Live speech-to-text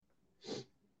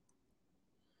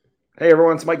Hey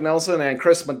everyone, it's Mike Nelson and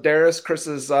Chris Medeiros. Chris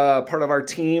is part of our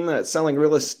team at selling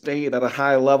real estate at a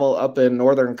high level up in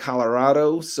northern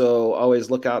Colorado. So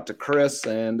always look out to Chris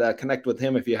and connect with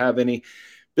him if you have any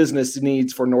business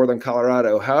needs for northern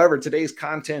Colorado. However, today's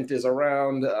content is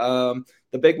around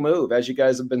the big move. As you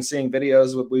guys have been seeing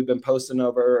videos we've been posting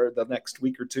over the next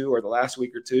week or two or the last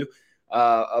week or two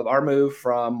of our move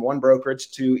from one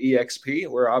brokerage to eXp.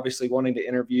 We're obviously wanting to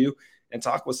interview and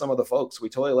talk with some of the folks. We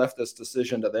totally left this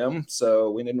decision to them.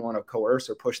 So we didn't want to coerce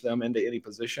or push them into any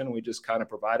position. We just kind of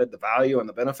provided the value and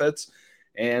the benefits.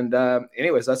 And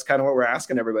anyways, that's kind of what we're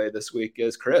asking everybody this week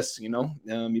is, Chris, you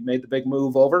made the big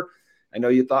move over. I know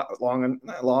you thought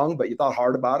long, but you thought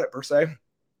hard about it per se.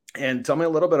 And tell me a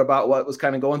little bit about what was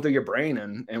kind of going through your brain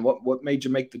and what made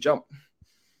you make the jump.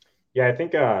 Yeah, I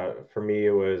think for me,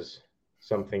 it was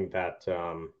something that,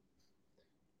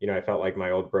 I felt like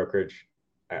my old brokerage,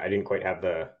 I didn't quite have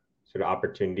the sort of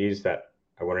opportunities that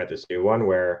I wanted at this new one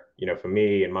where, for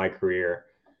me in my career,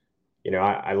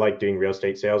 I like doing real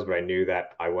estate sales, but I knew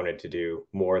that I wanted to do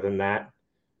more than that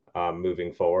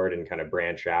moving forward and kind of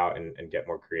branch out and get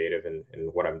more creative in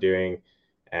what I'm doing.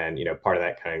 And, part of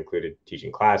that kind of included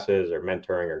teaching classes or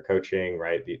mentoring or coaching,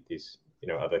 right? These,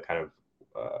 other kind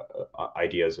of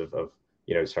ideas of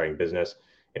starting business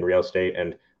in real estate.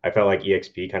 And I felt like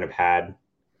eXp kind of had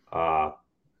uh,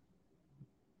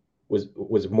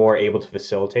 was more able to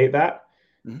facilitate that.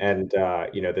 Mm-hmm. And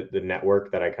the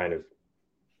network that I kind of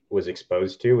was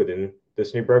exposed to within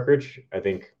this new brokerage, I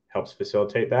think helps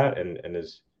facilitate that and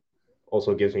is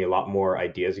also gives me a lot more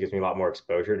ideas, gives me a lot more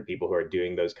exposure to people who are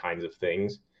doing those kinds of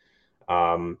things,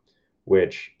 um,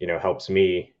 which helps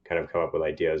me kind of come up with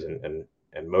ideas and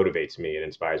motivates me and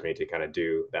inspires me to kind of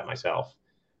do that myself.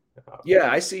 Yeah,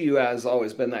 I see you as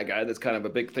always been that guy that's kind of a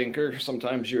big thinker.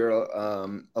 Sometimes you're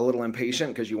a little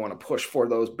impatient because you want to push for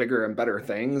those bigger and better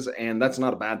things, and that's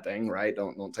not a bad thing, right?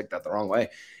 Don't take that the wrong way.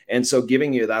 And so,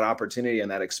 giving you that opportunity and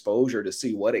that exposure to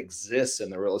see what exists in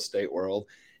the real estate world,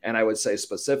 and I would say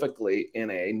specifically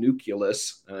in a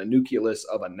nucleus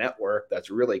of a network that's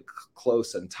really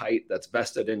close and tight, that's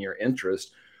vested in your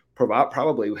interest,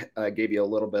 probably gave you a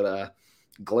little bit of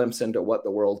glimpse into what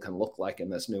the world can look like in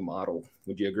this new model.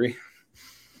 Would you agree?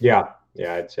 Yeah,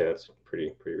 I'd say that's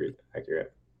pretty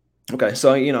accurate. Okay,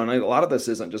 so and a lot of this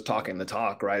isn't just talking the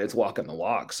talk, right? It's walking the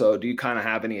walk. So, do you kind of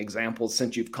have any examples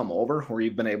since you've come over where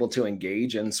you've been able to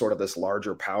engage in sort of this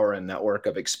larger power and network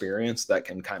of experience that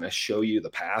can kind of show you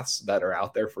the paths that are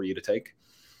out there for you to take?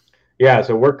 Yeah,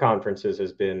 so work conferences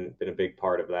has been a big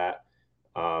part of that.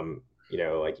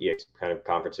 Like EX kind of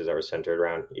conferences that were centered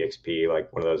around EXP,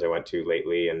 like one of those I went to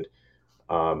lately, and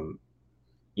um,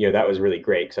 that was really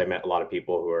great because I met a lot of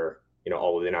people who are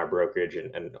all within our brokerage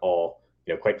and all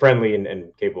quite friendly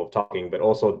and capable of talking, but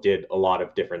also did a lot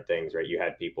of different things. Right, you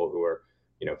had people who were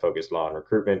focused a lot on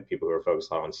recruitment, people who were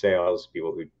focused a lot on sales,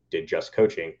 people who did just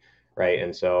coaching, right,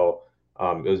 and so.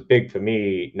 It was big for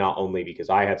me, not only because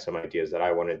I had some ideas that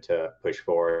I wanted to push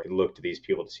forward and look to these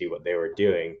people to see what they were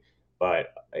doing,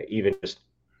 but even just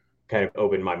kind of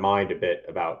opened my mind a bit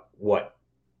about what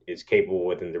is capable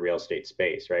within the real estate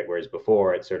space, right? Whereas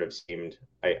before it sort of seemed,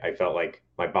 I felt like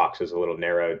my box was a little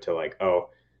narrowed to like, oh,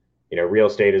 real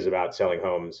estate is about selling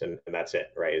homes and that's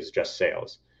it, right? It's just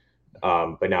sales.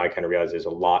 But now I kind of realize there's a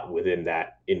lot within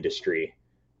that industry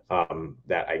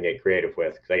that I get creative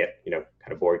with because I get,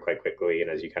 kind of bored quite quickly. And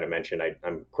as you kind of mentioned,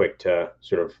 I'm quick to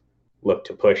sort of look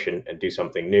to push and do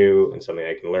something new and something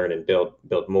I can learn and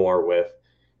build more with.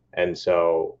 And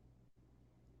so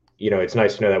it's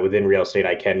nice to know that within real estate,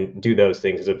 I can do those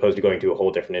things as opposed to going to a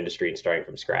whole different industry and starting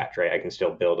from scratch, right? I can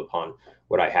still build upon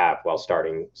what I have while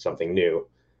starting something new.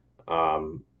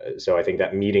 So I think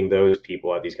that meeting those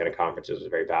people at these kind of conferences was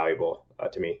very valuable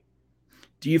to me.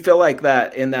 Do you feel like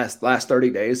that in that last 30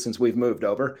 days since we've moved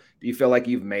over, do you feel like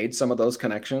you've made some of those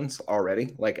connections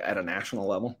already, like at a national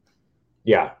level?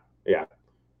 Yeah, yeah,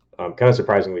 kind of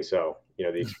surprisingly so.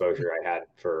 The exposure I had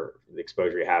for the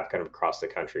exposure you have kind of across the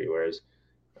country, whereas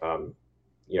um,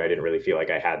 I didn't really feel like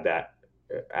I had that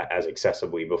as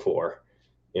accessibly before.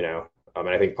 And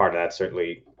I think part of that's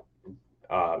certainly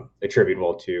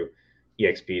attributable to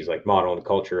EXP's like model and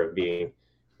culture of being,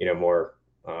 more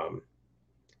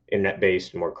internet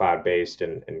based, more cloud based,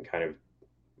 and kind of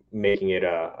making it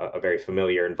a very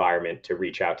familiar environment to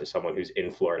reach out to someone who's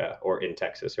in Florida or in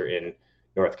Texas or in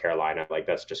North Carolina. Like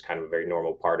that's just kind of a very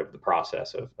normal part of the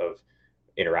process of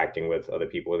interacting with other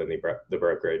people within the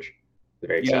brokerage. It's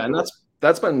very Yeah, and acceptable.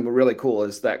 That's been really cool,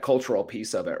 is that cultural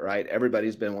piece of it, right?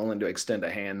 Everybody's been willing to extend a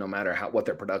hand no matter what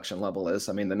their production level is.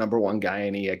 I mean, the number one guy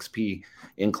in eXp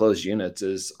enclosed units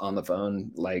is on the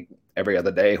phone like every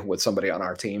other day with somebody on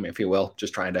our team, if you will,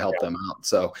 just trying to help Yeah. them out.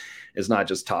 So it's not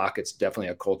just talk, it's definitely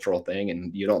a cultural thing.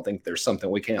 And you don't think there's something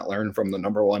we can't learn from the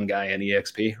number one guy in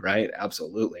eXp, right?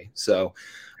 Absolutely. So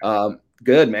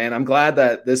good, man. I'm glad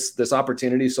that this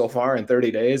opportunity so far in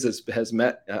 30 days has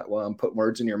met. Well, I'm putting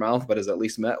words in your mouth, but has at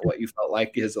least met what you felt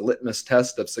like is a litmus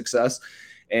test of success.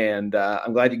 And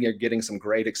I'm glad you're getting some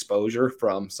great exposure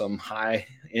from some high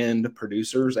end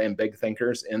producers and big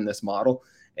thinkers in this model.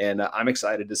 And I'm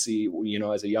excited to see,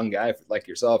 as a young guy like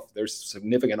yourself, there's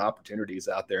significant opportunities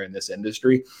out there in this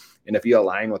industry. And if you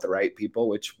align with the right people,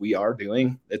 which we are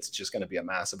doing, it's just going to be a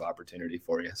massive opportunity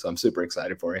for you. So I'm super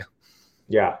excited for you.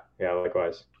 Yeah. Yeah.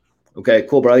 Likewise. Okay,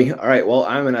 cool, buddy. All right. Well,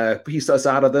 I'm going to piece us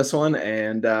out of this one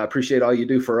and appreciate all you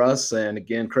do for us. And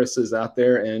again, Chris is out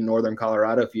there in Northern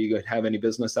Colorado if you have any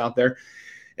business out there.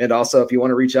 And also, if you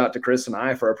want to reach out to Chris and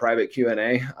I for a private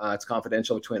Q&A, it's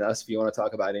confidential between us. If you want to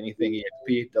talk about anything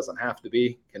EXP, doesn't have to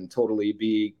be, can totally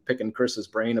be picking Chris's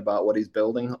brain about what he's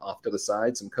building off to the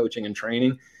side, some coaching and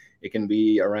training. It can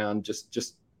be around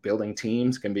just building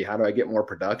teams, can be how do I get more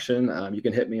production. You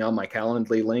can hit me on my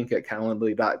Calendly link at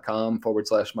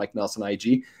calendly.com/Mike Nelson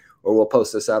IG, or we'll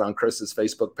post this out on Chris's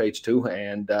Facebook page too,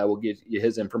 and we'll give you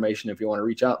his information if you want to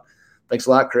reach out. Thanks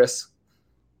a lot, Chris.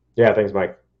 Yeah. Thanks,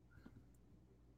 Mike.